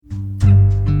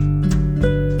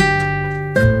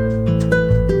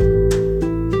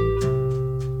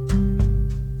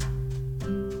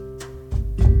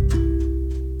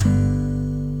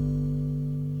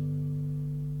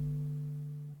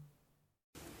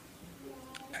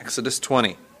Exodus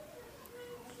 20.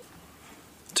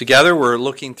 Together we're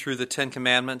looking through the Ten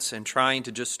Commandments and trying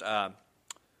to just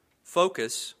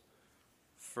focus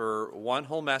for one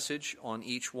whole message on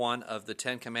each one of the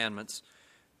Ten Commandments.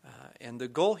 And the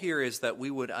goal here is that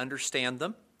we would understand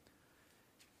them.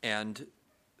 And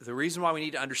the reason why we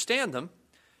need to understand them,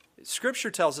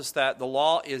 Scripture tells us that the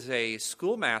law is a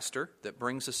schoolmaster that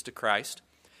brings us to Christ.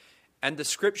 And the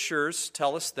Scriptures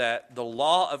tell us that the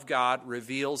law of God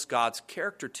reveals God's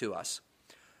character to us.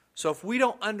 So if we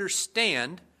don't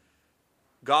understand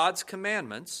God's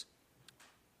commandments,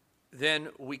 then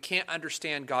we can't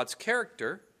understand God's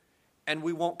character, and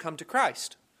we won't come to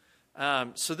Christ.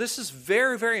 So this is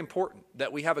very, very important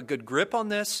that we have a good grip on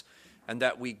this and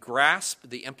that we grasp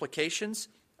the implications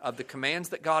of the commands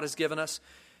that God has given us.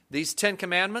 These 10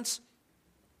 commandments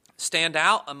stand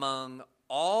out among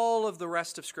all of the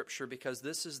rest of Scripture because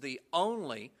this is the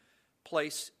only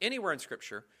place anywhere in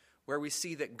Scripture where we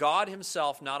see that God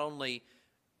himself not only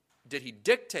did he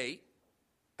dictate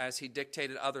as he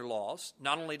dictated other laws,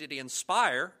 not only did he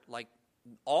inspire, like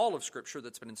all of Scripture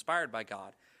that's been inspired by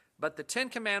God, but the 10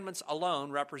 commandments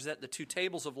alone represent the two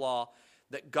tables of law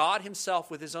that God himself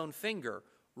with his own finger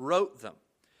wrote them.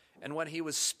 And when he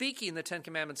was speaking the 10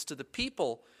 commandments to the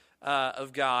people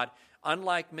of God,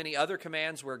 unlike many other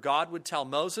commands where God would tell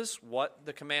Moses what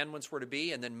the commandments were to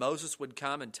be, and then Moses would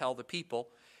come and tell the people,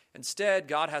 instead,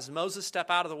 God has Moses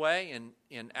step out of the way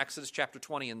in Exodus chapter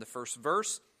 20 in the first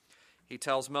verse. He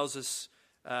tells Moses,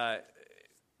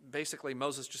 basically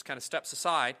Moses just kind of steps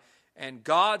aside, and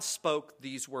God spoke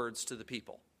these words to the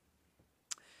people.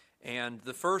 And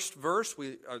the first verse,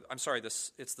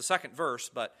 it's the second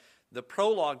verse, but the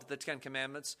prologue to the Ten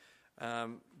Commandments,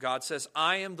 God says,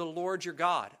 I am the Lord your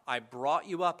God. I brought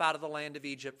you up out of the land of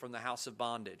Egypt from the house of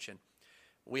bondage. And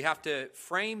we have to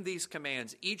frame these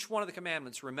commands. Each one of the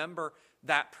commandments, remember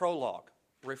that prologue.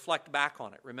 Reflect back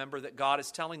on it. Remember that God is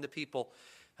telling the people,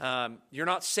 you're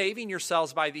not saving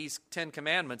yourselves by these 10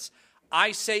 commandments.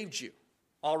 I saved you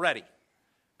already.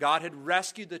 God had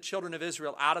rescued the children of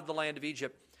Israel out of the land of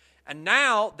Egypt. And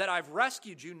now that I've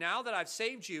rescued you, now that I've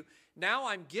saved you, now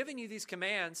I'm giving you these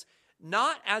commands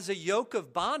not as a yoke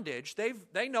of bondage.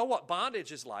 They know what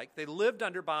bondage is like. They lived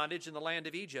under bondage in the land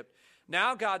of Egypt.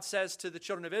 Now God says to the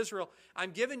children of Israel,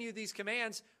 I'm giving you these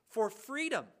commands for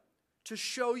freedom, to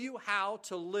show you how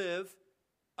to live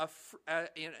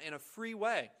in a free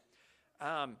way.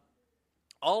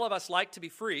 All of us like to be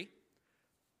free,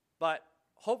 but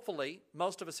hopefully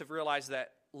most of us have realized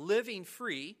that living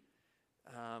free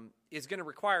is going to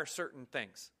require certain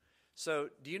things. So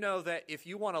do you know that if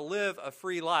you want to live a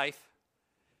free life,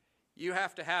 you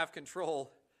have to have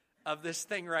control of this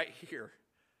thing right here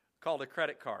called a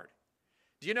credit card?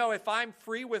 Do you know if I'm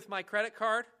free with my credit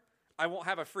card, I won't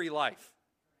have a free life?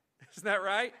 Isn't that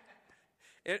right?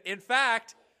 In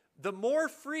fact, the more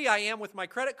free I am with my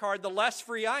credit card, the less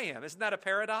free I am. Isn't that a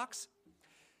paradox?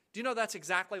 Do you know that's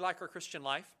exactly like our Christian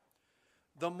life?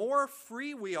 The more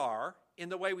free we are in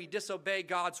the way we disobey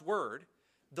God's word,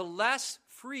 the less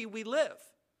free we live.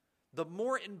 The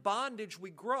more in bondage we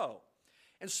grow.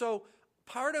 And so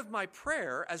part of my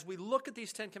prayer as we look at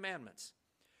these 10 commandments,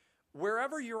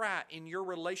 wherever you're at in your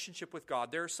relationship with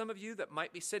God, there are some of you that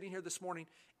might be sitting here this morning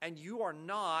and you are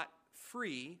not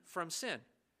free from sin.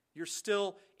 You're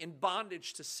still in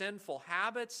bondage to sinful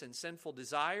habits and sinful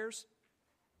desires.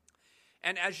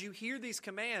 And as you hear these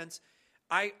commands,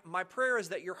 my prayer is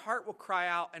that your heart will cry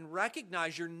out and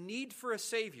recognize your need for a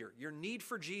Savior, your need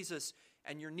for Jesus,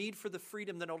 and your need for the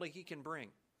freedom that only He can bring.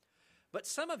 But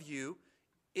some of you,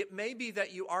 it may be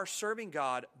that you are serving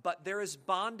God, but there is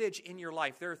bondage in your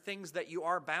life. There are things that you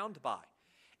are bound by.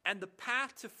 And the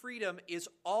path to freedom is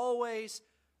always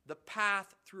the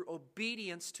path through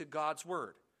obedience to God's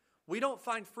word. We don't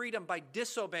find freedom by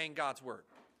disobeying God's word.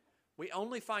 We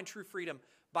only find true freedom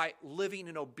by living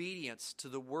in obedience to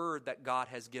the word that God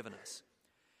has given us.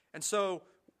 And so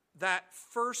that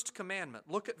first commandment,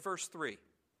 look at verse 3.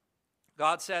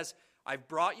 God says, I've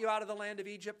brought you out of the land of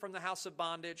Egypt from the house of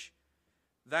bondage.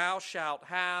 Thou shalt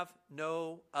have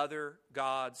no other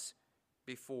gods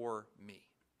before me.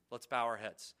 Let's bow our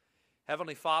heads.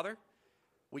 Heavenly Father,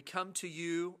 we come to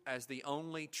you as the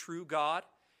only true God,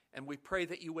 and we pray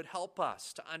that you would help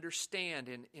us to understand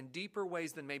in deeper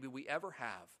ways than maybe we ever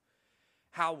have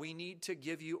how we need to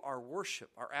give you our worship,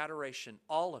 our adoration,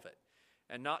 all of it,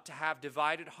 and not to have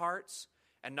divided hearts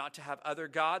and not to have other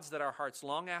gods that our hearts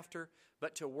long after,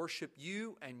 but to worship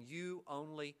you and you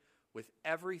only with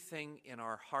everything in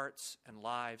our hearts and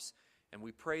lives. And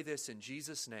we pray this in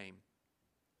Jesus' name.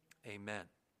 Amen.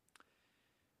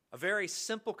 A very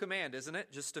simple command, isn't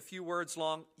it? Just a few words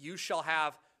long. You shall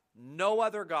have no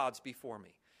other gods before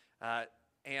me.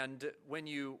 And when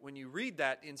you read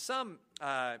that in some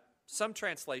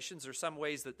translations or some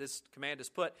ways that this command is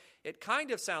put, it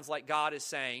kind of sounds like God is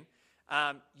saying,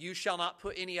 you shall not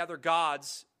put any other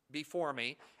gods before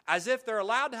me, as if they're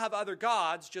allowed to have other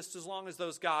gods just as long as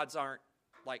those gods aren't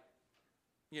like,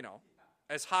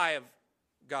 as high of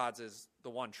gods as the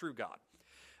one true God.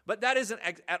 But that isn't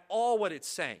at all what it's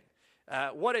saying.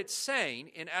 What it's saying,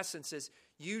 in essence, is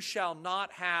you shall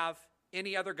not have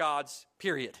any other gods,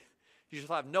 period. You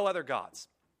shall have no other gods.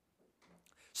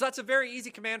 So that's a very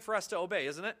easy command for us to obey,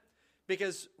 isn't it?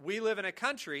 Because we live in a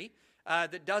country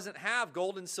that doesn't have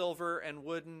gold and silver and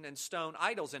wooden and stone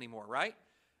idols anymore, right?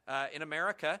 In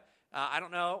America, I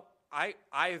don't know,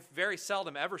 I've very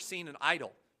seldom ever seen an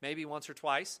idol, maybe once or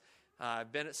twice.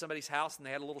 I've been at somebody's house and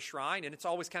they had a little shrine, and it's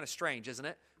always kind of strange, isn't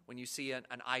it? When you see an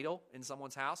idol in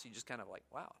someone's house, you just kind of like,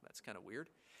 wow, that's kind of weird.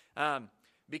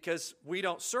 Because we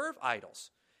don't serve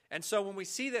idols. And so when we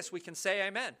see this, we can say,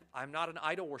 amen. I'm not an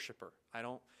idol worshiper. I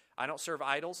don't serve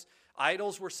idols.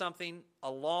 Idols were something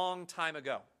a long time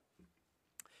ago.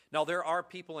 Now, there are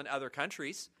people in other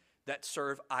countries that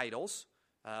serve idols.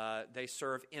 They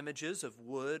serve images of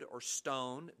wood or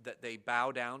stone that they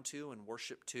bow down to and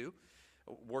worship.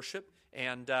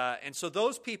 And so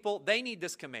those people, they need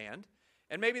this command.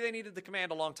 And maybe they needed the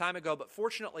command a long time ago, but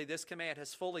fortunately this command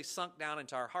has fully sunk down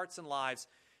into our hearts and lives,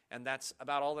 and that's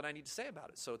about all that I need to say about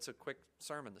it. So it's a quick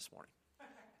sermon this morning.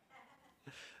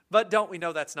 But don't we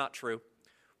know that's not true?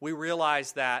 We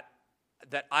realize that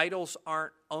idols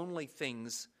aren't only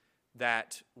things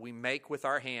that we make with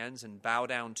our hands and bow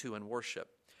down to and worship.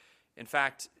 In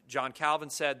fact, John Calvin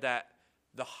said that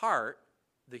the heart,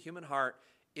 the human heart,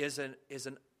 is an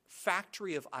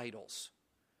factory of idols,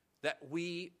 that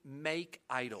we make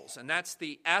idols. And that's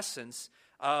the essence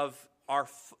of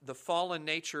the fallen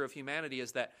nature of humanity,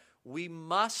 is that we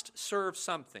must serve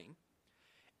something.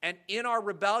 And in our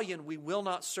rebellion, we will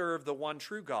not serve the one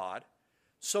true God.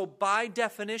 So by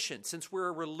definition, since we're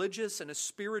a religious and a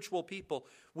spiritual people,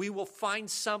 we will find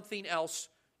something else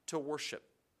to worship.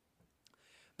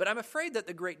 But I'm afraid that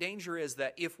the great danger is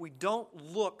that if we don't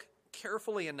look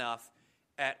carefully enough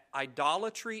at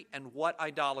idolatry and what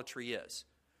idolatry is,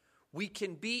 we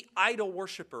can be idol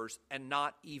worshipers and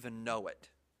not even know it.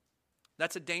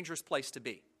 That's a dangerous place to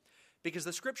be, because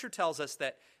the Scripture tells us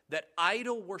that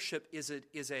idol worship is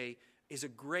a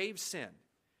grave sin.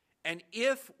 And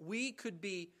if we could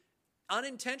be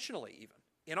unintentionally even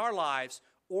in our lives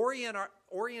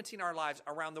orienting our lives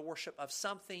around the worship of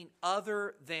something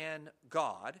other than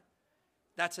God,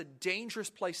 that's a dangerous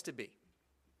place to be.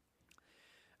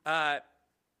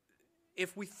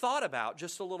 If we thought about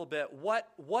just a little bit,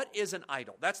 what is an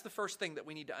idol? That's the first thing that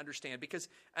we need to understand, because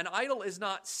an idol is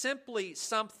not simply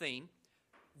something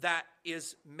that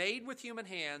is made with human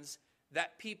hands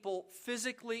that people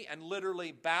physically and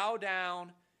literally bow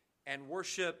down and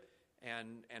worship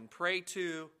and pray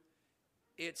to.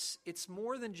 It's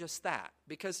more than just that,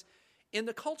 because in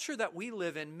the culture that we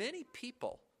live in, many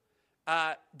people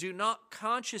do not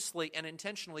consciously and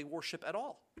intentionally worship at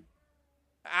all.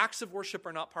 Acts of worship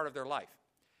are not part of their life.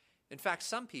 In fact,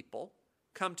 some people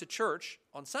come to church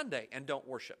on Sunday and don't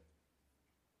worship.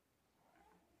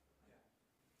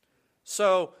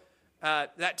 So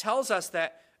that tells us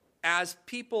that as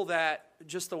people, that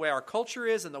just the way our culture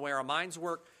is and the way our minds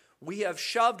work, we have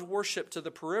shoved worship to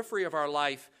the periphery of our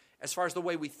life as far as the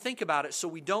way we think about it, so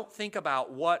we don't think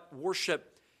about what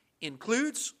worship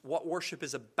includes, what worship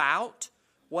is about,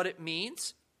 what it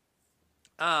means.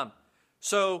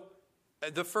 So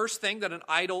the first thing that an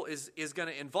idol is going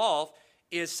to involve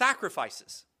is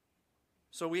sacrifices.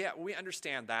 So we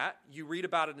understand that. You read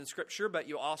about it in Scripture, but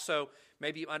you also,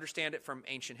 maybe you understand it from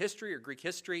ancient history or Greek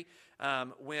history,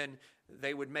 when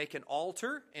they would make an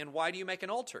altar. And why do you make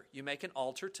an altar? You make an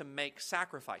altar to make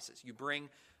sacrifices. You bring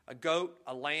a goat,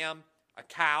 a lamb, a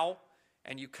cow,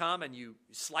 and you come and you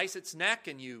slice its neck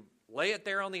and you lay it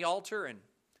there on the altar,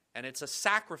 and it's a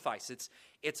sacrifice.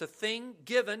 It's a thing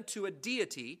given to a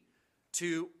deity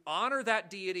to honor that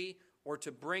deity or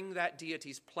to bring that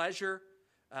deity's pleasure,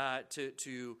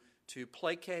 to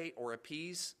placate or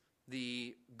appease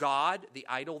the god, the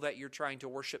idol that you're trying to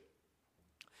worship.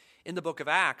 In the book of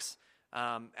Acts,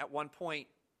 at one point,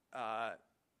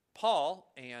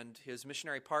 Paul and his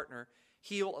missionary partner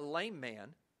heal a lame man,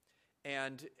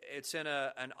 and it's in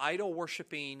an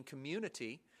idol-worshiping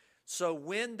community. So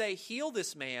when they heal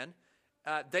this man,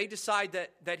 they decide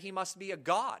that he must be a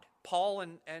god. Paul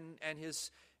and his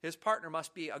partner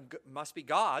must be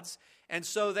gods, and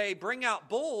so they bring out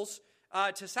bulls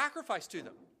to sacrifice to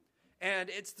them. And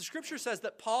the Scripture says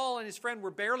that Paul and his friend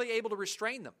were barely able to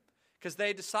restrain them, because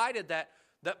they decided that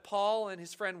that Paul and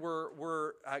his friend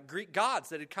were Greek gods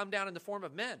that had come down in the form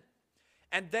of men.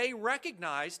 And they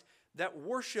recognized that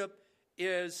worship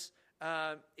is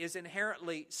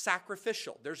inherently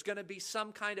sacrificial. There's going to be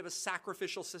some kind of a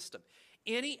sacrificial system.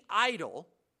 Any idol,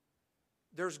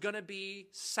 there's going to be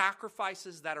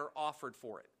sacrifices that are offered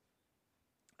for it.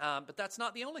 But that's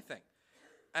not the only thing.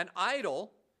 An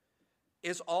idol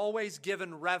is always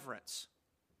given reverence.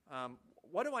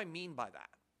 What do I mean by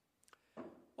that?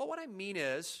 Well, what I mean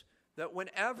is that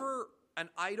whenever an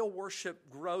idol worship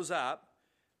grows up,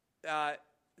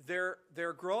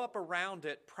 there grow up around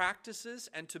it practices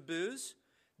and taboos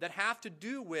that have to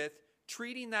do with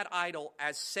treating that idol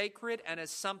as sacred and as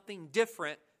something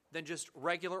different than just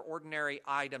regular, ordinary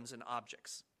items and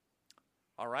objects.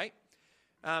 All right?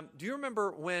 Do you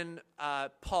remember when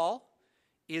Paul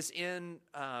is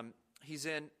he's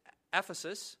in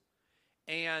Ephesus,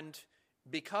 and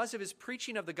because of his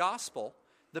preaching of the gospel,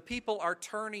 the people are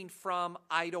turning from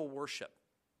idol worship.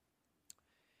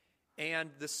 And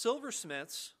the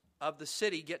silversmiths of the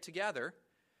city get together,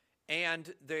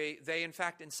 and they in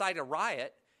fact incite a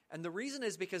riot. And the reason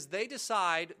is because they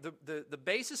decide, the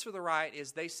basis for the riot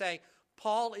is they say,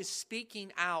 Paul is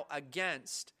speaking out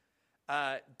against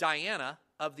Diana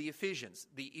of the Ephesians.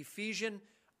 The Ephesian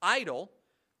idol,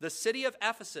 the city of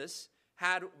Ephesus,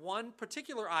 had one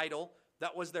particular idol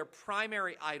that was their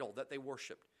primary idol that they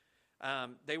worshipped.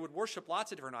 They would worship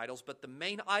lots of different idols, but the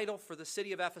main idol for the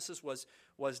city of Ephesus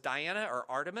was Diana or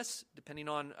Artemis, depending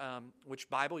on which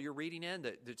Bible you're reading in.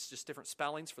 It's just different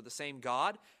spellings for the same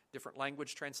God, different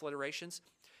language transliterations.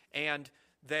 And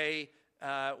they,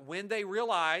 when they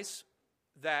realize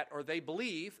that, or they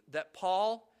believe that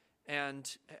Paul and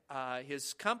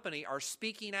his company are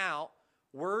speaking out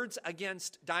words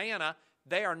against Diana,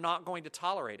 they are not going to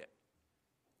tolerate it.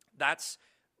 That's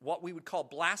what we would call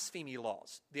blasphemy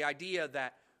laws. The idea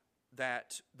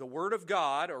that the word of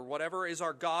God, or whatever is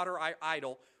our God or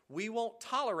idol, we won't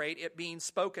tolerate it being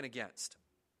spoken against.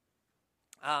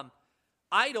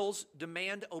 Idols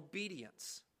demand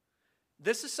obedience.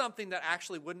 This is something that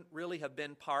actually wouldn't really have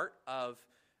been part of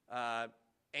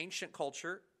ancient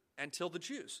culture until the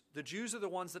Jews. The Jews are the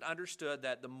ones that understood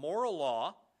that the moral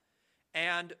law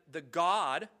and the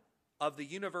God of the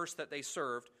universe that they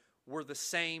served were the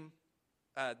same.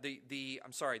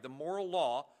 The moral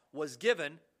law was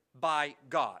given by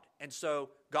God. And so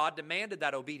God demanded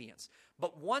that obedience.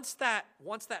 But once that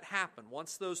happened,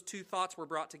 once those two thoughts were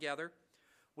brought together,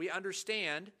 we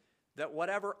understand that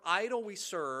whatever idol we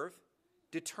serve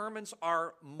determines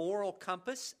our moral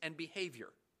compass and behavior.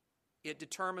 It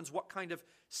determines what kind of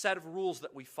set of rules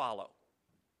that we follow.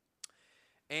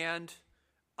 And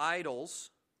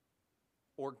idols,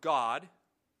 or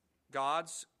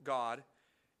God's God,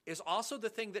 is also the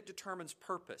thing that determines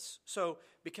purpose. So,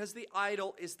 because the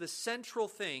idol is the central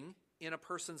thing in a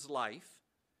person's life,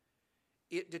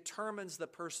 it determines the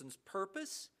person's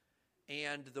purpose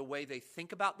and the way they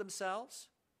think about themselves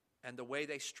and the way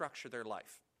they structure their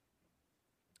life.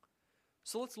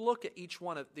 So let's look at each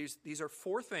one of these. These are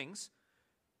four things: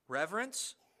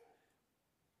 reverence,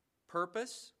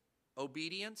 purpose,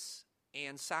 obedience,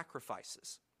 and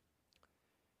sacrifices.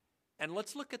 And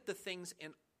let's look at the things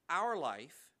in our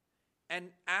life and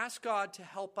ask God to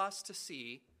help us to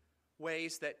see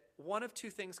ways that one of two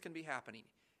things can be happening.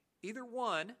 Either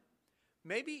one,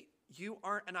 maybe you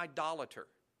aren't an idolater,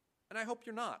 and I hope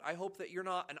you're not. I hope that you're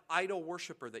not an idol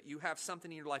worshiper, that you have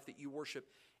something in your life that you worship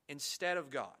instead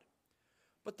of God.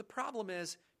 But the problem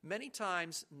is, many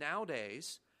times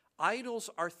nowadays, idols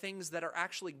are things that are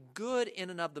actually good in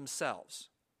and of themselves.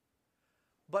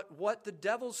 But what the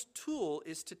devil's tool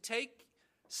is to take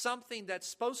something that's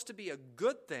supposed to be a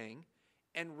good thing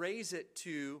and raise it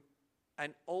to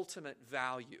an ultimate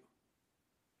value.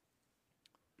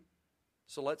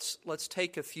 So let's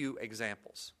take a few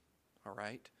examples, all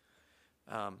right?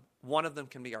 One of them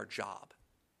can be our job,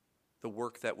 the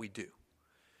work that we do.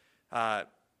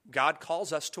 God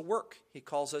calls us to work. He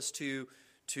calls us to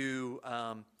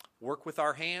work with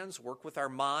our hands, work with our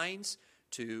minds,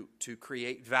 to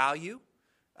create value.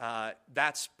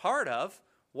 That's part of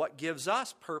what gives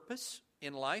us purpose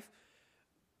in life.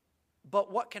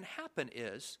 But what can happen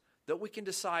is that we can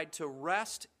decide to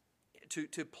rest,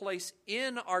 to place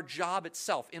in our job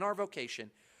itself, in our vocation,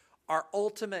 our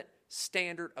ultimate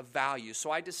standard of value.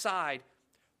 So I decide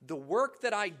the work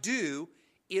that I do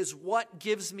is what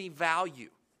gives me value.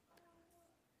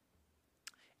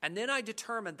 And then I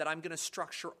determine that I'm going to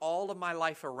structure all of my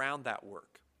life around that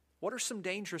work. What are some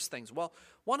dangerous things? Well,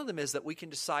 one of them is that we can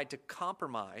decide to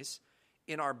compromise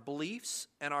in our beliefs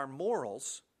and our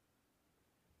morals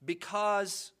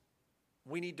because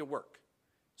we need to work.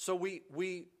 So we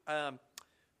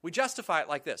We justify it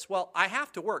like this. Well, I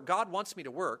have to work. God wants me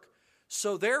to work.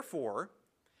 So therefore,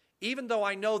 even though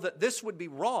I know that this would be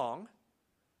wrong,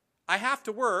 I have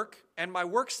to work, and my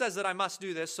work says that I must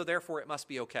do this, so therefore it must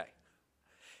be okay.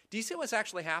 Do you see what's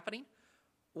actually happening?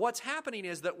 What's happening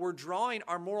is that we're drawing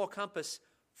our moral compass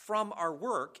from our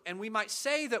work, and we might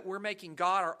say that we're making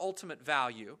God our ultimate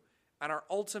value and our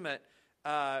ultimate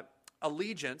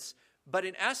allegiance, but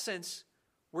in essence,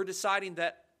 we're deciding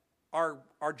that our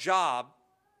job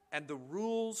and the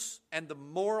rules and the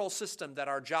moral system that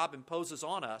our job imposes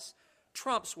on us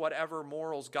trumps whatever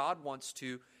morals God wants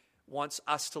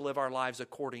us to live our lives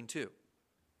according to.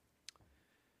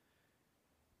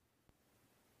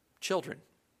 Children.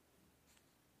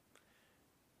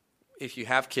 If you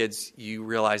have kids, you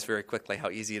realize very quickly how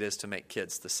easy it is to make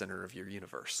kids the center of your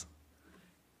universe.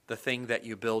 The thing that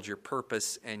you build your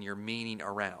purpose and your meaning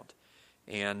around.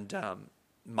 And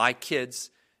my kids,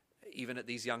 even at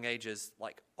these young ages,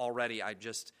 like already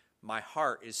my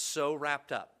heart is so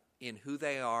wrapped up in who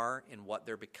they are and what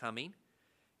they're becoming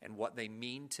and what they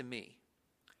mean to me,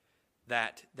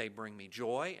 that they bring me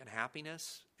joy and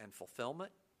happiness and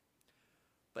fulfillment.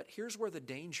 But here's where the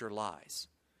danger lies,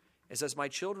 is as my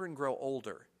children grow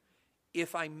older,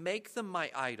 if I make them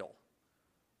my idol,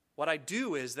 what I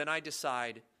do is then I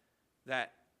decide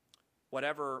that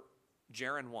whatever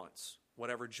Jaron wants,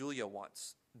 whatever Julia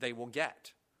wants, they will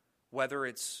get. Whether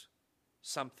it's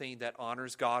something that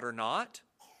honors God or not,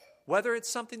 whether it's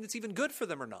something that's even good for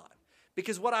them or not.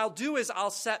 Because what I'll do is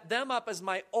I'll set them up as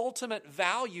my ultimate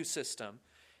value system,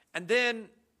 and then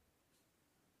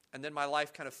my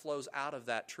life kind of flows out of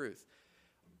that truth.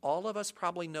 All of us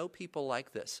probably know people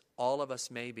like this. All of us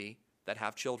maybe that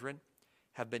have children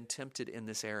have been tempted in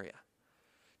this area.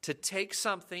 To take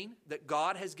something that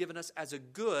God has given us as a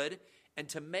good and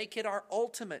to make it our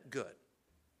ultimate good.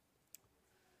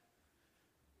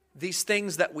 These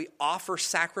things that we offer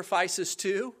sacrifices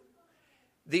to,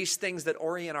 these things that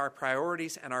orient our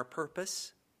priorities and our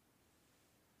purpose.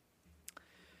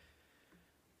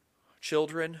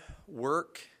 Children,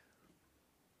 work,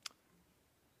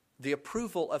 the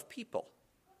approval of people.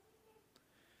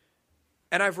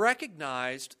 And I've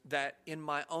recognized that in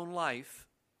my own life,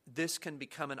 this can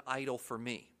become an idol for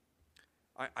me.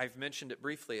 I've mentioned it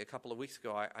briefly a couple of weeks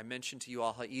ago. I mentioned to you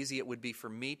all how easy it would be for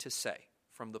me to say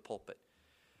from the pulpit,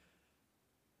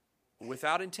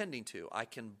 without intending to, I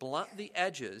can blunt the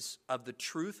edges of the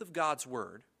truth of God's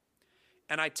word,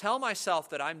 and I tell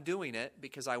myself that I'm doing it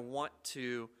because I want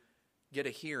to get a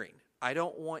hearing. I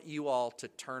don't want you all to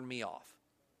turn me off.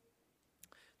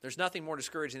 There's nothing more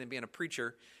discouraging than being a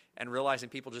preacher and realizing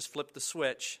people just flip the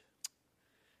switch,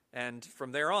 and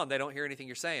from there on, they don't hear anything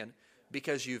you're saying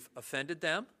because you've offended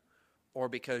them, or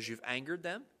because you've angered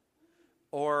them,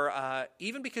 or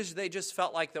even because they just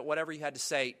felt like that whatever you had to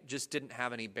say just didn't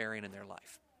have any bearing in their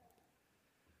life.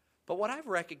 But what I've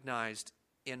recognized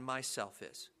in myself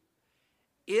is,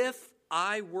 if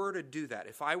I were to do that,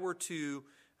 if I were to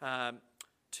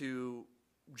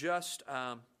just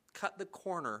cut the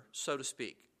corner, so to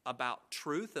speak, about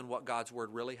truth and what God's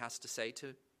word really has to say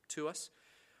to us,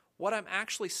 what I'm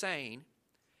actually saying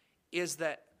is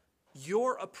that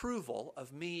your approval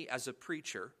of me as a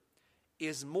preacher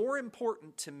is more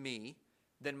important to me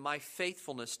than my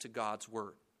faithfulness to God's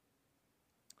word.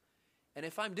 And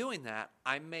if I'm doing that,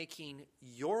 I'm making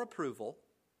your approval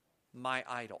my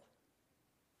idol.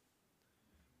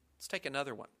 Let's take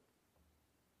another one.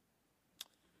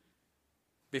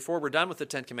 Before we're done with the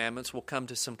Ten Commandments, we'll come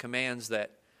to some commands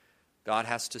that God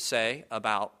has to say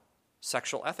about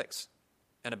sexual ethics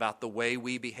and about the way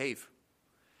we behave,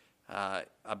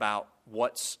 about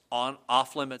what's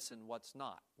off limits and what's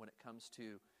not when it comes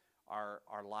to our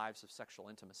lives of sexual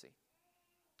intimacy.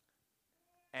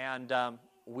 And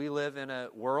we live in a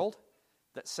world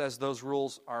that says those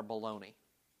rules are baloney,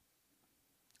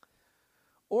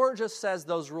 or just says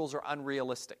those rules are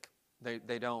unrealistic.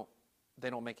 They don't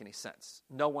make any sense.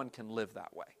 No one can live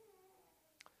that way.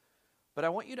 But I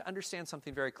want you to understand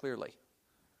something very clearly.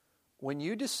 When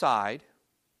you decide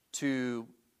to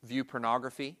view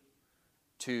pornography,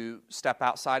 to step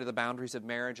outside of the boundaries of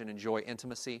marriage and enjoy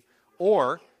intimacy,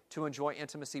 or to enjoy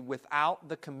intimacy without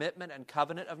the commitment and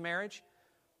covenant of marriage,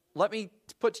 let me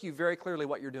put to you very clearly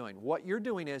what you're doing. What you're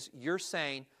doing is you're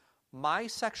saying, my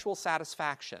sexual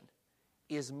satisfaction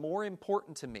is more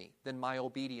important to me than my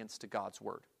obedience to God's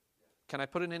word. Can I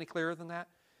put it any clearer than that?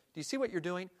 Do you see what you're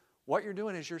doing? What you're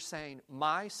doing is you're saying,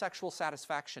 my sexual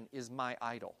satisfaction is my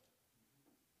idol.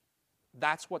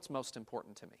 That's what's most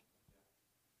important to me.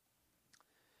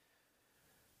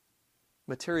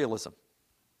 Materialism.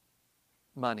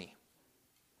 Money.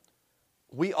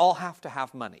 We all have to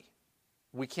have money.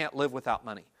 We can't live without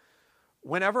money.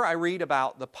 Whenever I read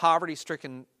about the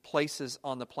poverty-stricken places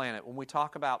on the planet, when we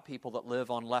talk about people that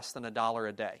live on less than $1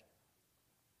 a day,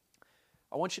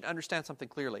 I want you to understand something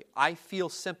clearly. I feel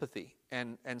sympathy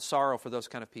and sorrow for those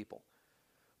kind of people.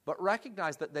 But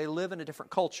recognize that they live in a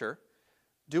different culture.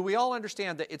 Do we all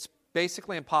understand that it's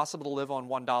basically impossible to live on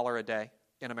 $1 a day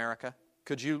in America?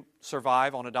 Could you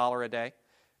survive on $1 a day?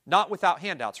 Not without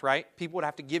handouts, right? People would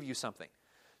have to give you something.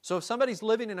 So if somebody's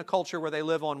living in a culture where they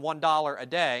live on $1 a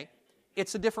day,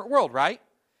 it's a different world, right?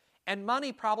 And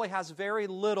money probably has very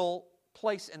little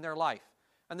place in their life.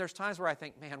 And there's times where I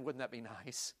think, man, wouldn't that be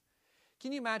nice?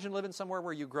 Can you imagine living somewhere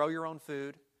where you grow your own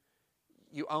food,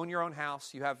 you own your own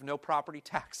house, you have no property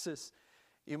taxes,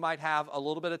 you might have a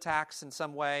little bit of tax in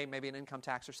some way, maybe an income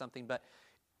tax or something, but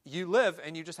you live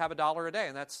and you just have $1 a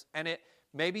day,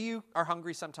 maybe you are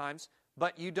hungry sometimes,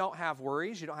 but you don't have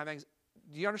worries, you don't have anxiety.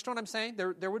 Do you understand what I'm saying?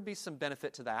 There would be some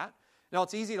benefit to that. Now,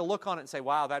 it's easy to look on it and say,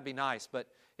 wow, that'd be nice, but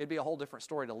it'd be a whole different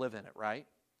story to live in it, right?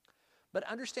 But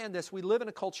understand this, we live in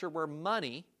a culture where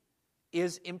money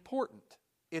is important.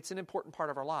 It's an important part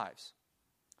of our lives.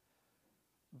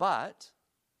 But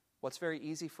what's very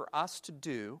easy for us to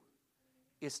do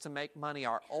is to make money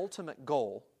our ultimate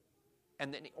goal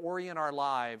and then orient our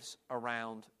lives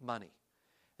around money.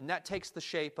 And that takes the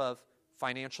shape of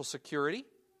financial security,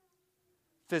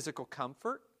 physical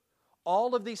comfort,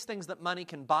 all of these things that money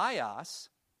can buy us.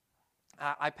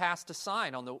 I passed a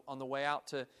sign on the way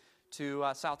out to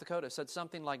South Dakota. It said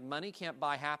something like, money can't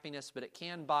buy happiness, but it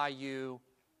can buy you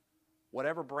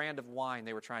whatever brand of wine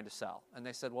they were trying to sell. And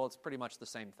they said, well, it's pretty much the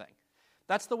same thing.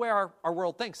 That's the way our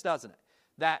world thinks, doesn't it?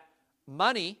 That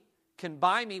money can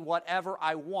buy me whatever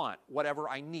I want, whatever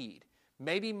I need.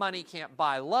 Maybe money can't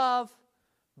buy love,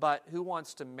 but who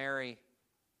wants to marry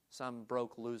some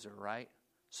broke loser, right?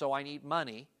 So I need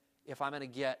money if I'm going to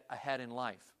get ahead in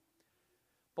life.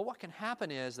 But what can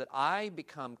happen is that I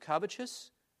become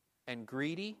covetous and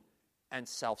greedy and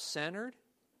self-centered,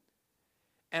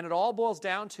 and it all boils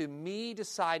down to me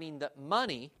deciding that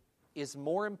money is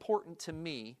more important to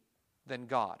me than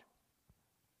God.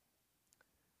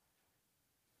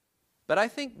 But I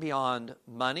think beyond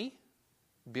money,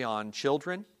 beyond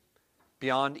children,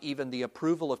 beyond even the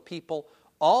approval of people,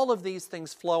 all of these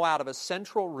things flow out of a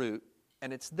central root,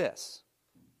 and it's this.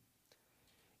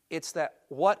 It's that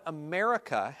what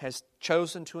America has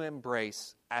chosen to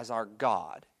embrace as our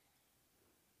God,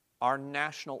 our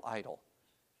national idol,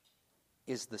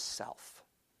 is the self.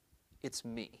 It's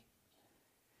me.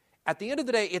 At the end of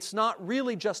the day, it's not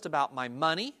really just about my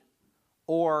money,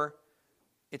 or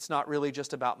it's not really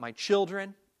just about my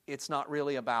children. It's not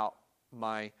really about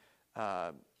my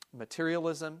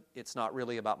materialism. It's not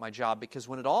really about my job. Because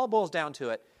when it all boils down to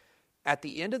it, at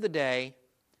the end of the day,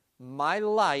 my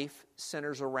life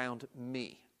centers around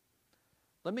me.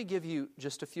 Let me give you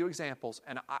just a few examples,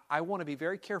 and I want to be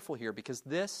very careful here because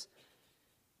there's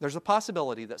a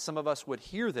possibility that some of us would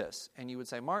hear this and you would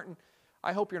say, Martin,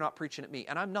 I hope you're not preaching at me.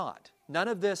 And I'm not. None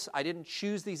of this, I didn't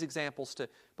choose these examples but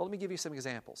let me give you some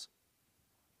examples.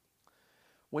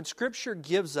 When Scripture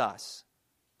gives us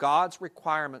God's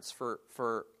requirements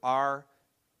for our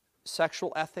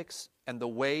sexual ethics and the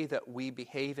way that we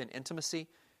behave in intimacy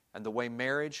and the way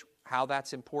marriage, how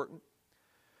that's important,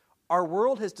 our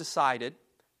world has decided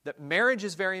that marriage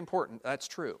is very important. That's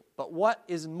true. But what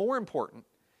is more important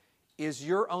is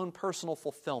your own personal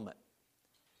fulfillment.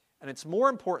 And it's more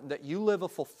important that you live a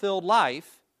fulfilled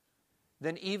life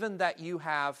than even that you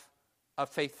have a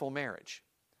faithful marriage.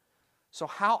 So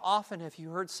how often have you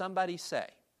heard somebody say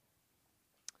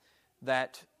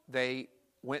that they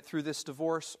went through this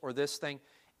divorce or this thing,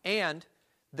 and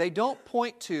they don't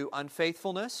point to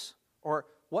unfaithfulness, or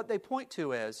what they point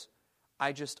to is,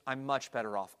 I'm much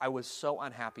better off. I was so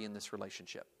unhappy in this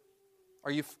relationship.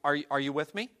 Are you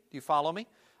with me? Do you follow me?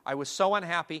 I was so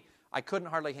unhappy, I couldn't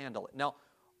hardly handle it. Now,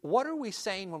 what are we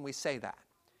saying when we say that?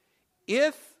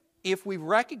 If we've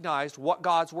recognized what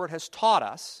God's Word has taught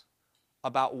us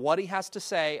about what He has to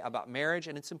say about marriage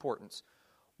and its importance,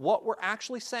 what we're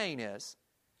actually saying is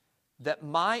that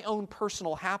my own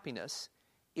personal happiness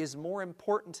is more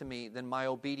important to me than my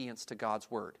obedience to God's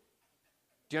Word.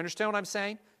 Do you understand what I'm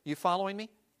saying? You following me?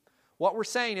 What we're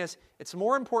saying is, it's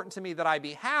more important to me that I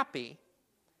be happy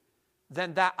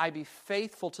than that I be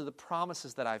faithful to the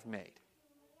promises that I've made.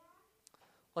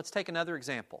 Let's take another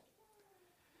example.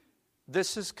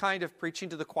 This is kind of preaching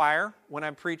to the choir when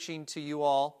I'm preaching to you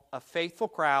all, a faithful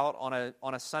crowd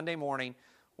on a Sunday morning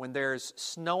when there's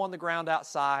snow on the ground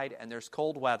outside and there's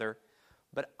cold weather.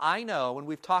 But I know, and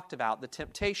we've talked about, the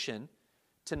temptation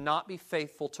to not be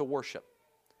faithful to worship.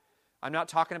 I'm not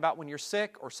talking about when you're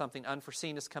sick or something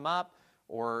unforeseen has come up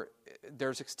or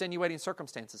there's extenuating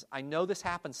circumstances. I know this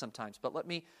happens sometimes, but let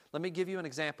me give you an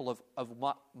example of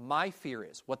what my fear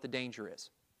is, what the danger is.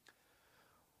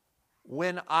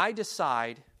 When I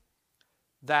decide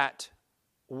that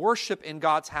worship in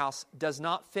God's house does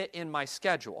not fit in my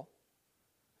schedule,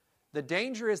 the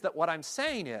danger is that what I'm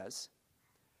saying is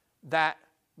that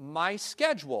my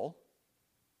schedule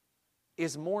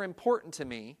is more important to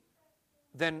me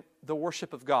than the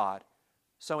worship of God.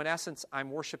 So in essence, I'm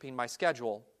worshiping my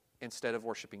schedule instead of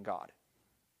worshiping God.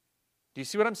 Do you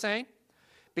see what I'm saying?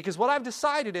 Because what I've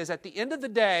decided is at the end of the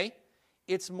day,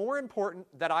 it's more important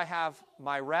that I have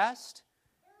my rest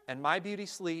and my beauty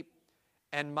sleep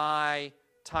and my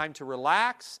time to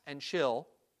relax and chill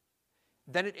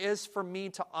than it is for me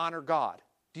to honor God.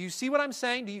 Do you see what I'm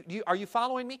saying? Are you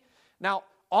following me? Now,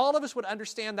 all of us would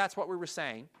understand that's what we were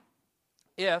saying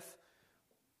if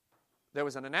there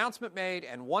was an announcement made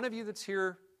and one of you that's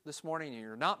here this morning and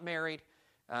you're not married,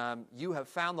 you have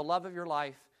found the love of your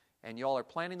life and you all are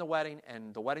planning the wedding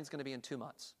and the wedding's going to be in 2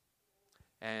 months.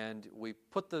 And we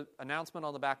put the announcement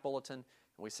on the back bulletin and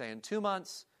we say in 2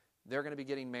 months they're going to be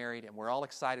getting married and we're all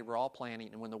excited, we're all planning.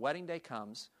 And when the wedding day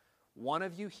comes, one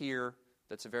of you here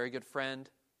that's a very good friend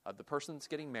of the person that's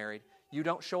getting married, you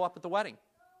don't show up at the wedding.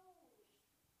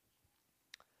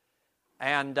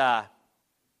 And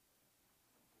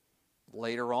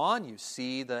later on, you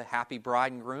see the happy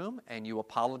bride and groom, and you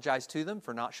apologize to them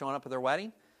for not showing up at their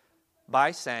wedding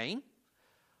by saying,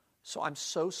 "So I'm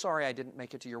so sorry I didn't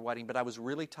make it to your wedding, but I was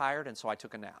really tired, and so I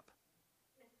took a nap."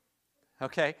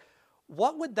 Okay?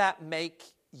 What would that make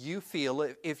you feel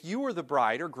if you were the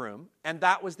bride or groom, and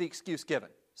that was the excuse given?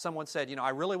 Someone said, I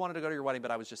really wanted to go to your wedding, but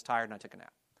I was just tired and I took a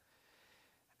nap.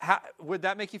 Would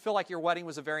that make you feel like your wedding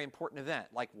was a very important event?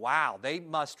 Like, wow, they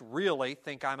must really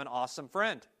think I'm an awesome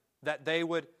friend. That they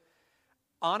would,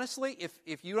 honestly,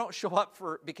 if you don't show up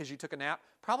because you took a nap,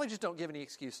 probably just don't give any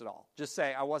excuse at all. Just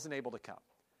say, I wasn't able to come.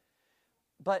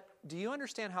 But do you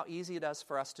understand how easy it is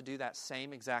for us to do that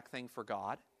same exact thing for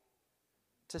God?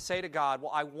 To say to God,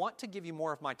 well, I want to give you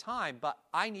more of my time, but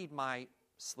I need my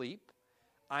sleep.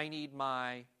 I need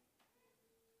my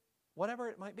whatever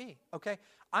it might be. Okay?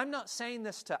 I'm not saying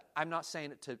it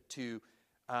to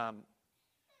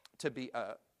be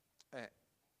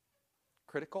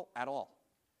critical at all.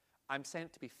 I'm saying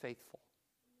it to be faithful.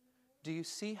 Do you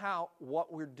see how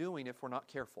what we're doing, if we're not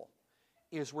careful,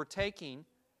 is we're taking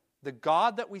the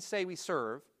God that we say we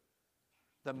serve,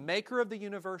 the maker of the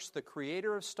universe, the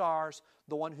creator of stars,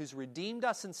 the one who's redeemed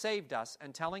us and saved us,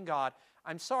 and telling God,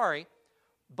 I'm sorry,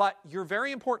 but you're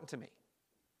very important to me.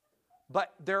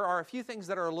 But there are a few things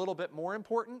that are a little bit more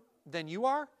important than you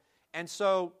are, and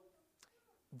so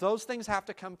those things have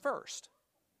to come first.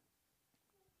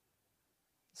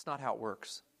 It's not how it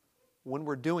works. When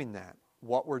we're doing that,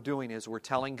 what we're doing is we're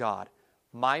telling God,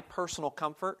 my personal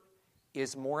comfort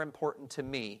is more important to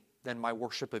me than my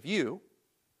worship of you.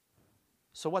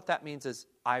 So what that means is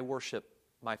I worship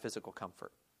my physical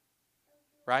comfort.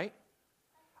 Right?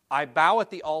 I bow at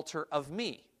the altar of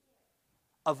me,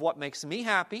 of what makes me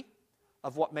happy,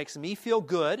 of what makes me feel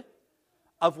good,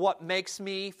 of what makes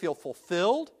me feel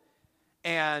fulfilled,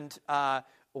 and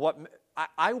what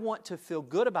I want to feel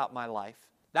good about my life.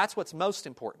 That's what's most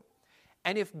important.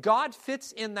 And if God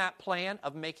fits in that plan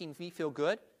of making me feel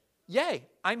good, yay,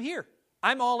 I'm here.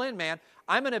 I'm all in, man.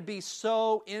 I'm going to be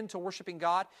so into worshiping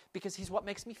God because He's what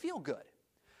makes me feel good.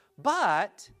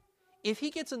 But if He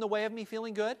gets in the way of me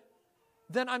feeling good,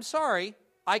 then I'm sorry,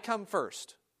 I come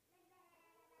first.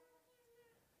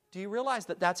 Do you realize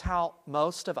that that's how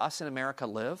most of us in America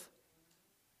live?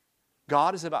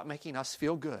 God is about making us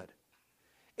feel good.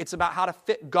 It's about how to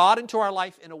fit God into our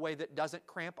life in a way that doesn't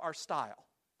cramp our style,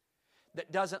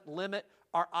 that doesn't limit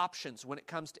our options when it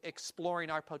comes to exploring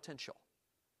our potential.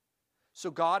 So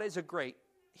God is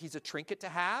He's a trinket to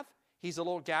have. He's a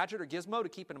little gadget or gizmo to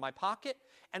keep in my pocket.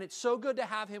 And it's so good to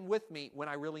have Him with me when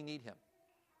I really need Him.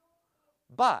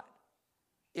 But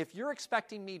if you're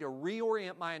expecting me to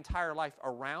reorient my entire life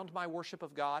around my worship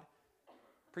of God,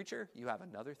 preacher, you have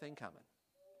another thing coming.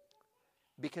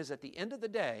 Because at the end of the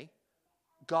day,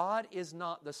 God is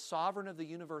not the sovereign of the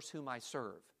universe whom I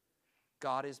serve.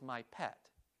 God is my pet.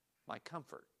 My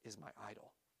comfort is my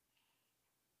idol.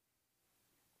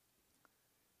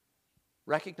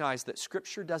 Recognize that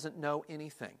Scripture doesn't know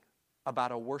anything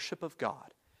about a worship of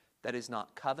God that is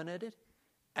not covenanted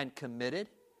and committed,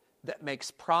 that makes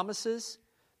promises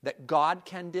that God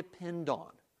can depend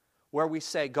on. Where we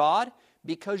say, God,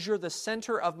 because you're the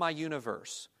center of my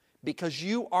universe, because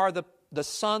you are the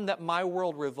sun that my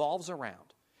world revolves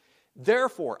around,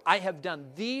 therefore I have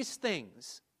done these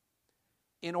things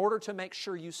in order to make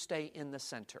sure you stay in the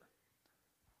center.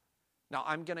 Now,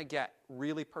 I'm going to get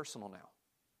really personal now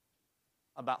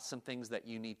about some things that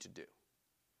you need to do.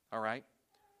 All right?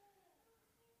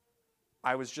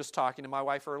 I was just talking to my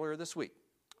wife earlier this week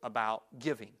about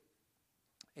giving.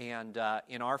 And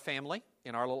in our family,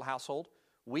 in our little household,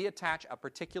 we attach a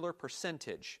particular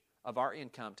percentage of our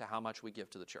income to how much we give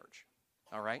to the church.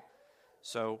 All right?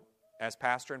 So, as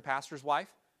pastor and pastor's wife,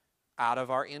 out of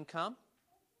our income,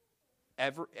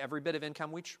 every bit of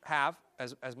income we have,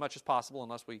 as much as possible,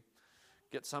 unless we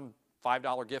get some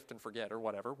 $5 gift and forget or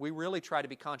whatever, we really try to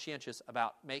be conscientious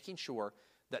about making sure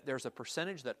that there's a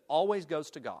percentage that always goes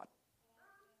to God.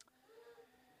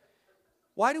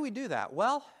 Why do we do that?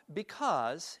 Well,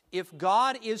 because if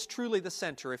God is truly the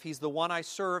center, if He's the one I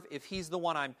serve, if He's the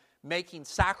one I'm making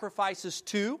sacrifices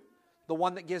to, the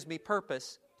one that gives me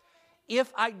purpose,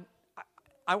 if I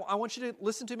want you to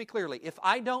listen to me clearly. If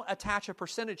I don't attach a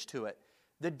percentage to it,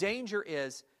 the danger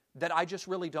is that I just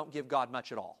really don't give God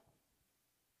much at all.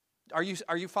 Are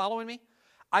you following me?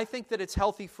 I think that it's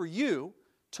healthy for you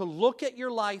to look at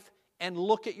your life and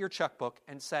look at your checkbook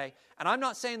and say, and I'm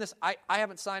not saying this, I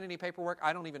haven't signed any paperwork,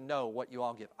 I don't even know what you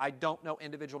all give. I don't know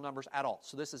individual numbers at all.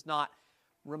 So this is not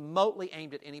remotely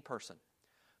aimed at any person.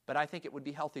 But I think it would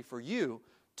be healthy for you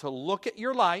to look at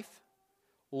your life,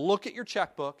 look at your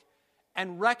checkbook,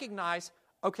 and recognize,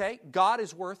 okay, God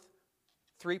is worth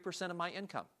 3% of my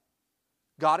income.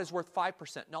 God is worth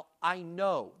 5%. Now, I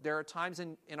know there are times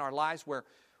in our lives where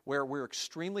we're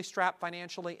extremely strapped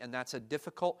financially, and that's a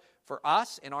difficult, for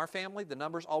us, in our family, the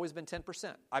number's always been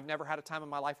 10%. I've never had a time in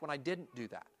my life when I didn't do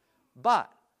that. But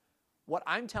what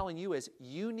I'm telling you is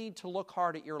you need to look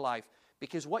hard at your life,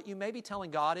 because what you may be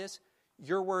telling God is,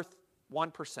 you're worth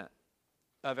 1%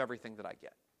 of everything that I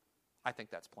get. I think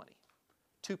that's plenty.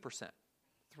 2%,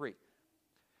 3%.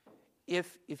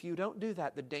 If you don't do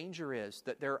that, the danger is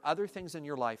that there are other things in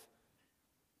your life.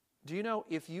 Do you know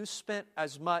if you spent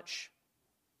as much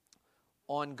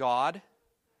on God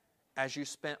as you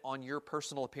spent on your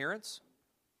personal appearance,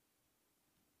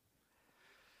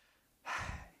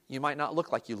 you might not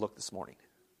look like you look this morning.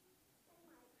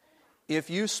 If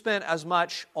you spent as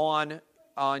much on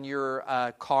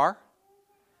your car,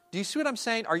 do you see what I'm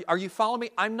saying? Are you following me?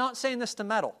 I'm not saying this to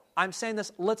meddle. I'm saying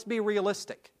this, let's be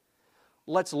realistic.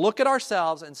 Let's look at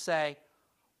ourselves and say,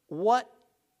 what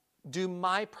do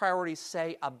my priorities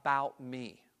say about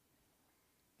me?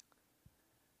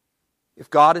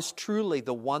 If God is truly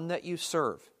the one that you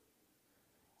serve,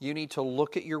 you need to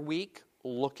look at your week,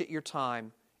 look at your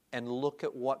time, and look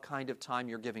at what kind of time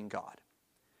you're giving God.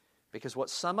 Because what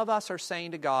some of us are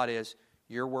saying to God is,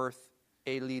 you're worth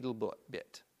a little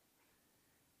bit.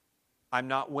 I'm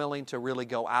not willing to really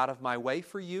go out of my way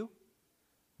for you,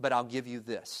 but I'll give you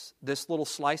this. This little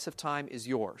slice of time is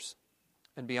yours.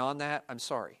 And beyond that, I'm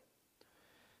sorry.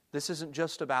 This isn't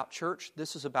just about church.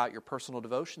 This is about your personal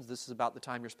devotions. This is about the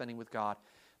time you're spending with God.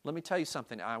 Let me tell you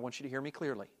something. I want you to hear me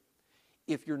clearly.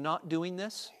 If you're not doing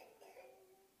this,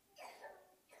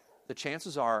 the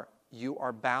chances are you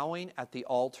are bowing at the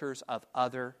altars of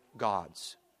other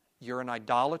gods. You're an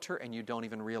idolater and you don't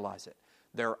even realize it.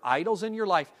 There are idols in your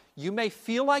life. You may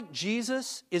feel like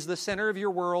Jesus is the center of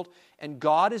your world and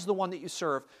God is the one that you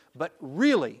serve, but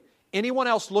really, anyone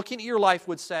else looking at your life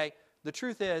would say, the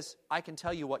truth is, I can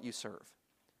tell you what you serve.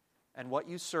 And what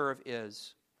you serve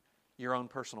is your own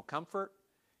personal comfort.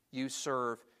 You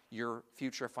serve your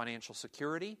future financial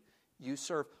security. You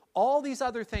serve all these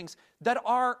other things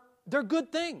they're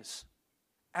good things,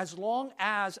 as long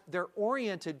as they're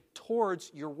oriented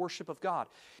towards your worship of God.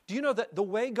 Do you know that the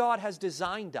way God has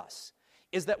designed us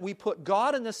is that we put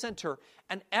God in the center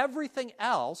and everything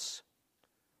else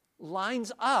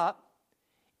lines up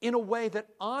in a way that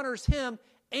honors Him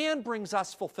and brings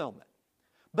us fulfillment.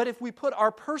 But if we put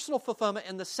our personal fulfillment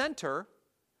in the center,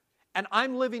 and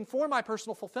I'm living for my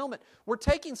personal fulfillment, we're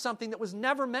taking something that was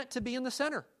never meant to be in the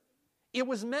center. It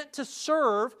was meant to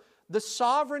serve the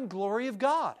sovereign glory of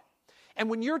God. And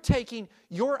when you're taking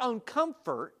your own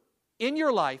comfort in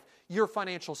your life, your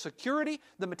financial security,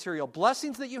 the material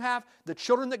blessings that you have, the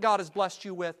children that God has blessed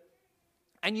you with,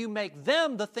 and you make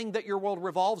them the thing that your world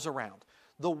revolves around,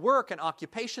 the work and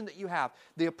occupation that you have,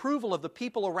 the approval of the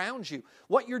people around you,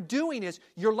 what you're doing is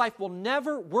your life will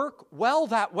never work well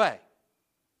that way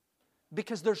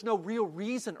because there's no real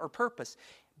reason or purpose.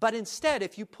 But instead,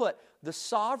 if you put the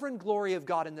sovereign glory of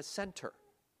God in the center,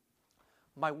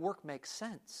 my work makes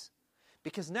sense.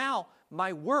 Because now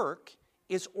my work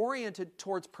is oriented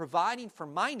towards providing for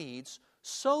my needs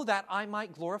so that I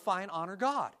might glorify and honor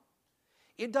God.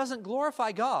 It doesn't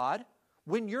glorify God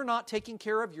when you're not taking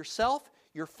care of yourself,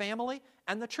 your family,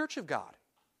 and the church of God.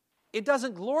 It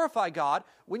doesn't glorify God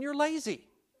when you're lazy.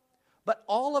 But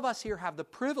all of us here have the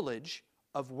privilege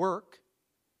of work.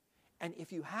 And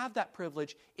if you have that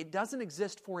privilege, it doesn't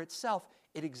exist for itself.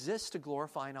 It exists to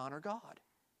glorify and honor God.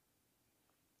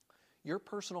 Your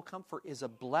personal comfort is a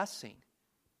blessing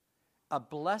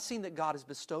that God has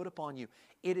bestowed upon you.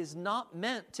 It is not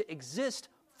meant to exist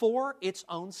for its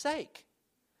own sake.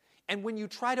 And when you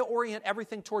try to orient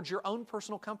everything towards your own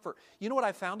personal comfort, you know what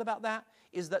I found about that?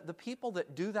 Is that the people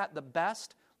that do that the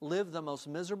best live the most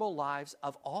miserable lives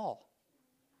of all.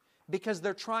 Because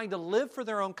they're trying to live for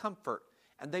their own comfort,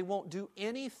 and they won't do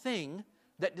anything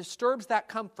that disturbs that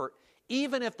comfort,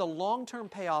 even if the long-term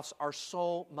payoffs are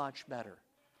so much better.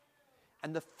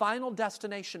 And the final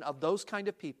destination of those kind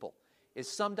of people is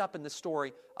summed up in the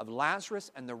story of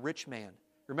Lazarus and the rich man.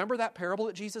 Remember that parable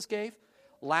that Jesus gave?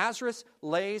 Lazarus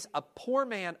lays a poor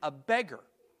man, a beggar,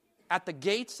 at the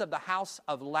gates of the house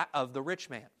of the rich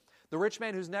man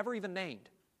who's never even named.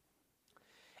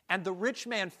 And the rich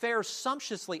man fares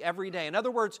sumptuously every day. In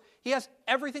other words, he has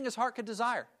everything his heart could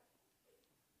desire.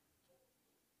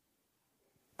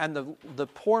 And the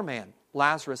poor man,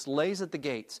 Lazarus, lays at the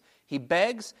gates. He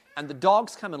begs, and the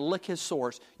dogs come and lick his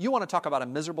sores. You want to talk about a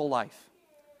miserable life.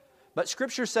 But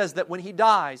Scripture says that when he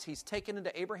dies, he's taken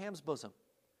into Abraham's bosom.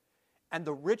 And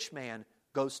the rich man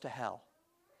goes to hell.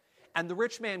 And the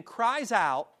rich man cries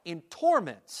out in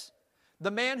torments.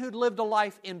 The man who'd lived a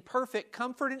life in perfect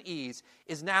comfort and ease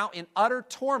is now in utter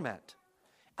torment.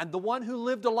 And the one who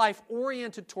lived a life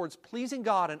oriented towards pleasing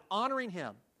God and honoring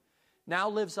Him now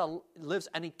lives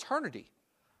an eternity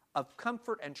of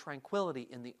comfort and tranquility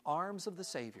in the arms of the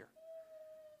Savior.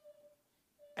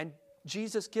 And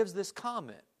Jesus gives this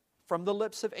comment from the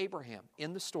lips of Abraham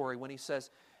in the story when he says,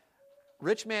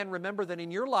 "Rich man, remember that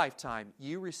in your lifetime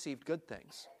you received good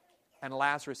things, and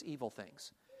Lazarus evil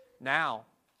things. Now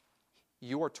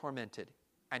you are tormented,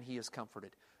 and he is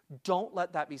comforted." Don't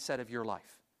let that be said of your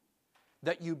life.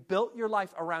 That you built your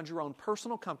life around your own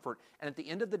personal comfort, and at the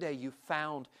end of the day you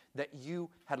found that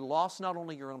you had lost not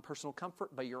only your own personal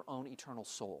comfort, but your own eternal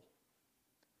soul.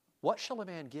 What shall a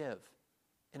man give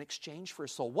in exchange for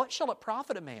his soul? What shall it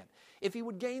profit a man if he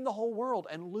would gain the whole world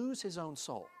and lose his own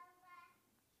soul?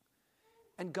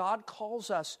 And God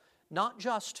calls us not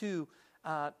just to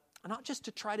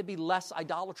try to be less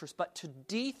idolatrous, but to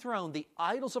dethrone the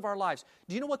idols of our lives.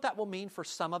 Do you know what that will mean for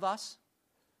some of us?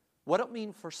 What it will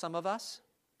mean for some of us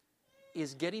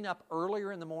is getting up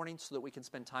earlier in the morning so that we can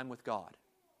spend time with God.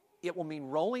 It will mean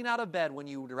rolling out of bed when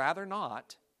you would rather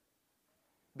not,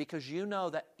 because you know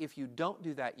that if you don't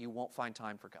do that, you won't find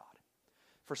time for God.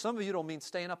 For some of you, it'll mean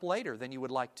staying up later than you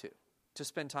would like to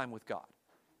spend time with God.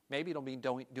 Maybe it'll mean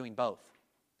doing both.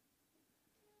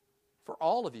 For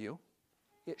all of you,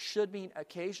 it should mean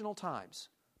occasional times,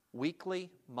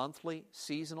 weekly, monthly,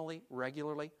 seasonally,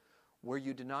 regularly, where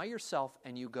you deny yourself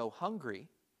and you go hungry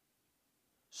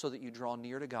so that you draw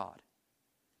near to God.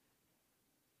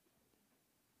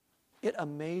 It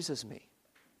amazes me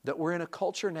that we're in a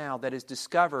culture now that has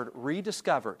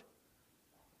rediscovered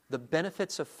the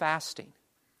benefits of fasting,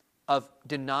 of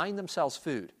denying themselves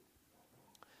food,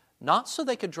 not so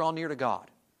they could draw near to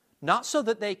God, not so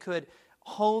that they could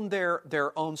hone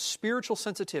their own spiritual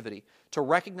sensitivity to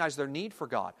recognize their need for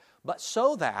God, but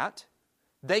so that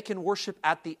they can worship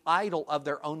at the idol of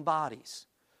their own bodies,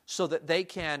 so that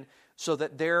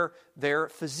their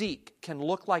physique can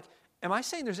look like. Am I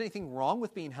saying there's anything wrong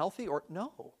with being healthy? Or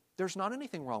no, there's not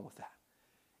anything wrong with that.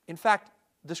 In fact,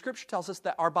 the Scripture tells us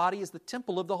that our body is the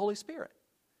temple of the Holy Spirit.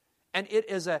 And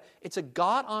it's a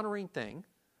God-honoring thing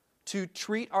to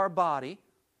treat our body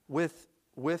with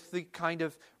the kind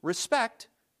of respect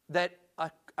that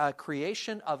a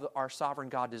creation of our sovereign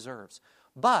God deserves.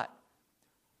 But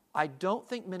I don't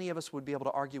think many of us would be able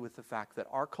to argue with the fact that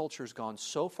our culture has gone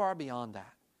so far beyond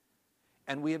that.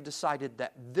 And we have decided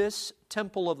that this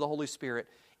temple of the Holy Spirit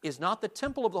is not the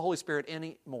temple of the Holy Spirit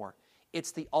anymore.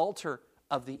 It's the altar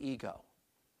of the ego.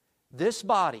 This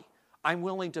body, I'm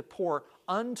willing to pour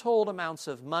untold amounts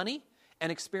of money and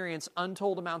experience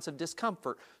untold amounts of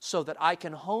discomfort so that I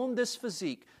can hone this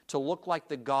physique to look like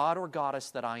the god or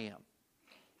goddess that I am.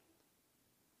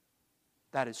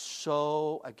 That is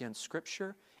so against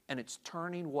Scripture, and it's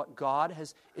turning what God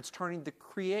has, it's turning the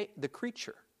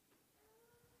creature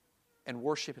and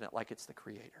worshiping it like it's the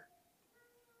Creator.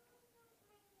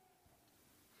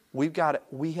 We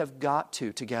have got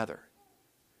to, together,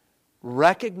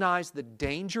 recognize the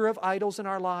danger of idols in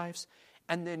our lives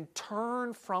and then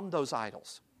turn from those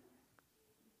idols.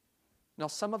 Now,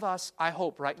 some of us, I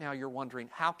hope right now you're wondering,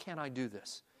 how can I do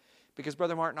this? Because,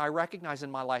 Brother Martin, I recognize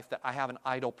in my life that I have an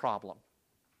idol problem.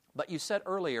 But you said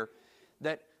earlier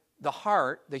that the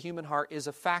heart, the human heart, is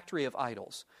a factory of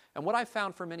idols. And what I've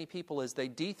found for many people is they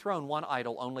dethrone one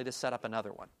idol only to set up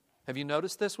another one. Have you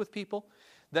noticed this with people?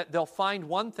 That they'll find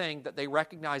one thing that they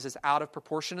recognize is out of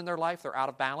proportion in their life, they're out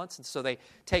of balance, and so they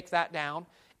take that down,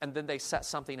 and then they set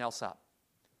something else up.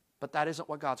 But that isn't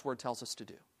what God's Word tells us to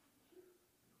do.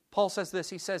 Paul says this,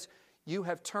 he says, you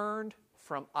have turned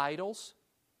from idols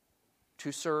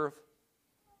to serve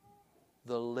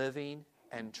the living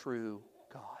and true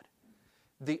God.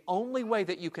 The only way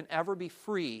that you can ever be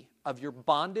free of your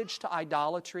bondage to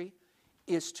idolatry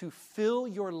is to fill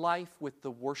your life with the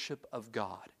worship of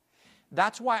God.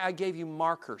 That's why I gave you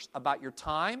markers about your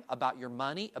time, about your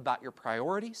money, about your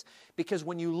priorities. Because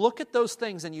when you look at those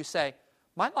things and you say,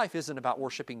 my life isn't about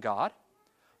worshiping God.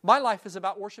 My life is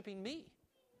about worshiping me.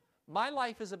 My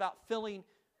life is about filling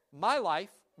my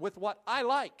life with what I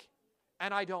like.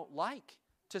 And I don't like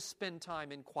to spend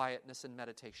time in quietness and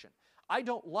meditation. I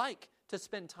don't like to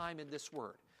spend time in this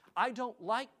Word. I don't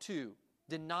like to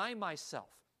deny myself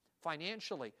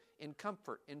financially, in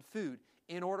comfort, in food,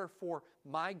 in order for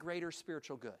my greater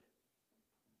spiritual good.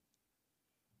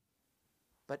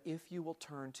 But if you will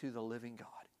turn to the living God,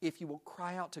 if you will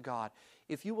cry out to God,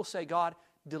 if you will say, God,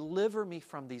 deliver me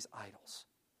from these idols.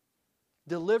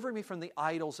 Deliver me from the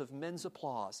idols of men's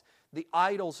applause, the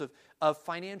idols of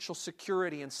financial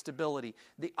security and stability,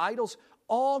 the idols,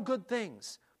 all good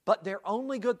things. But they're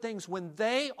only good things when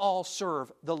they all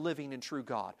serve the living and true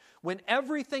God. When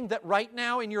everything that right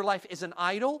now in your life is an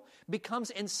idol becomes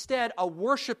instead a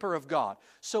worshiper of God.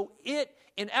 So in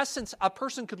essence, a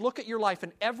person could look at your life,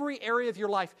 and every area of your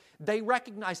life, they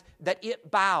recognize that it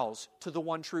bows to the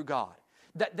one true God.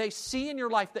 That they see in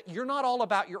your life that you're not all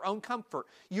about your own comfort.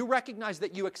 You recognize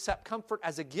that you accept comfort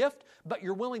as a gift, but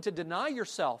you're willing to deny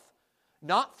yourself,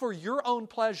 not for your own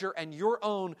pleasure and your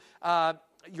own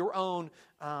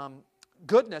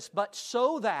goodness, but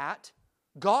so that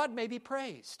God may be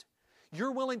praised.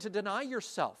 You're willing to deny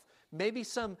yourself, maybe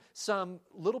some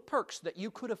little perks that you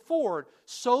could afford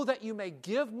so that you may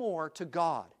give more to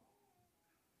God.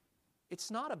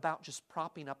 It's not about just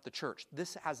propping up the church.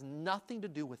 This has nothing to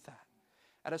do with that.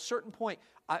 At a certain point,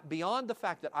 beyond the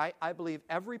fact that I believe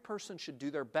every person should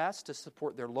do their best to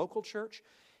support their local church,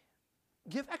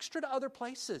 give extra to other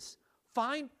places.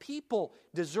 Find people,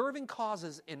 deserving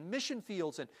causes in mission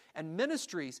fields and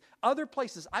ministries, other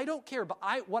places. I don't care, but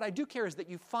what I do care is that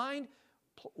you find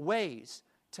ways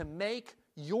to make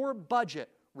your budget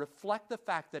reflect the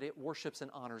fact that it worships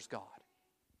and honors God.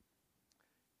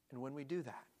 And when we do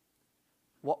that,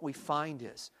 what we find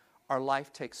is our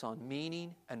life takes on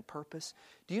meaning and purpose.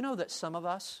 Do you know that some of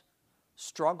us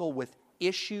struggle with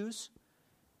issues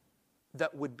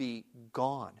that would be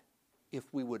gone if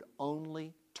we would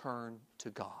only turn to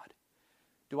God?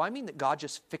 Do I mean that God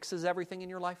just fixes everything in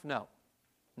your life? No.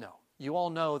 You all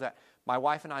know that my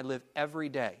wife and I live every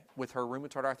day with her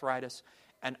rheumatoid arthritis,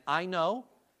 and I know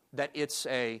that it's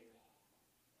a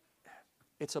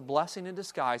blessing in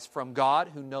disguise from God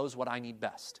who knows what I need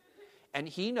best. And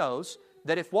He knows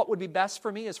that if what would be best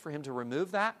for me is for Him to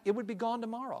remove that, it would be gone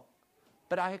tomorrow.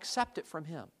 But I accept it from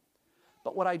Him.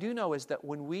 But what I do know is that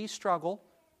when we struggle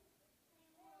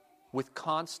with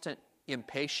constant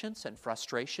impatience and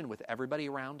frustration with everybody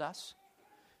around us,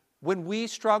 when we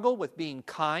struggle with being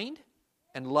kind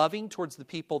and loving towards the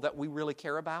people that we really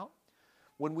care about,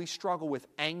 when we struggle with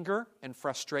anger and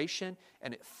frustration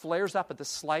and it flares up at the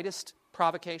slightest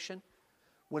provocation,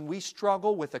 when we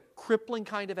struggle with a crippling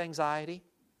kind of anxiety,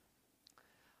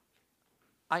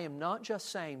 I am not just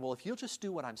saying, well, if you'll just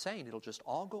do what I'm saying, it'll just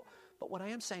all go. But what I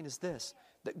am saying is this,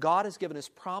 that God has given us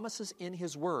promises in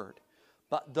His Word,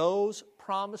 but those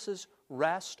promises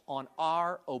rest on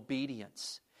our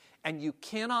obedience. And you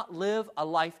cannot live a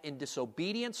life in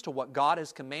disobedience to what God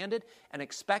has commanded and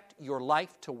expect your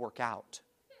life to work out.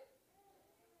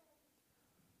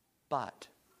 But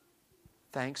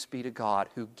thanks be to God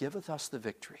who giveth us the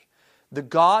victory. The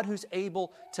God who's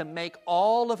able to make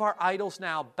all of our idols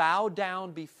now bow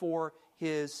down before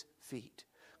His feet.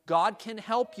 God can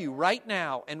help you right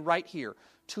now and right here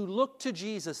to look to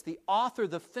Jesus, the author,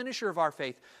 the finisher of our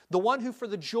faith, the one who for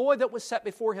the joy that was set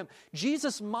before Him,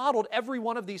 Jesus modeled every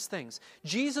one of these things.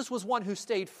 Jesus was one who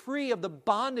stayed free of the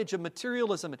bondage of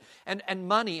materialism and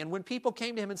money. And when people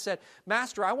came to Him and said,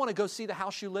 Master, I want to go see the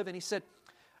house you live in, He said,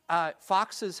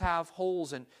 foxes have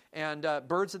holes and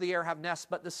birds of the air have nests,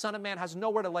 but the Son of Man has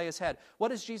nowhere to lay His head.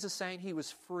 What is Jesus saying? He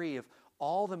was free of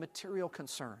all the material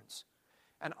concerns.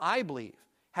 And I believe,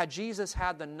 had Jesus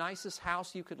had the nicest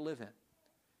house you could live in,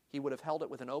 He would have held it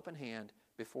with an open hand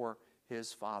before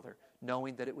His Father,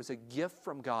 knowing that it was a gift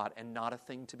from God and not a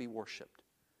thing to be worshipped.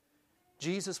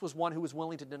 Jesus was one who was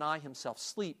willing to deny himself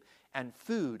sleep and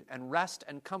food and rest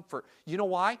and comfort. You know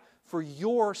why? For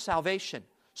your salvation,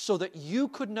 so that you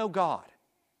could know God.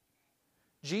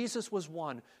 Jesus was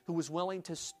one who was willing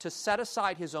to set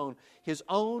aside his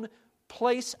own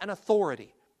place and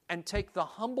authority and take the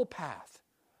humble path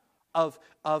of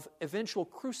eventual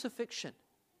crucifixion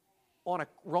on a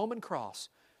Roman cross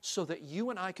so that you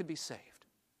and I could be saved.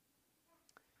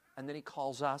 And then he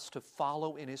calls us to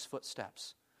follow in his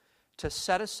footsteps, to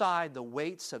set aside the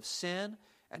weights of sin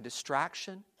and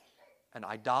distraction and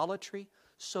idolatry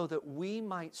so that we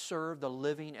might serve the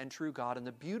living and true God. And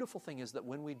the beautiful thing is that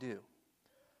when we do,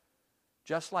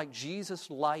 just like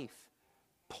Jesus' life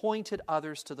pointed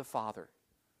others to the Father,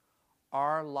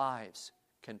 our lives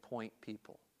can point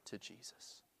people to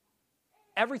Jesus.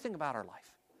 Everything about our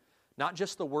life. Not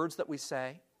just the words that we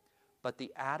say, but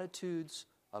the attitudes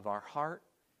of our heart,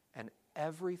 and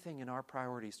everything in our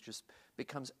priorities just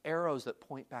becomes arrows that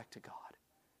point back to God.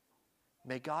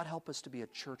 May God help us to be a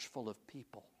church full of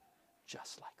people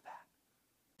just like that.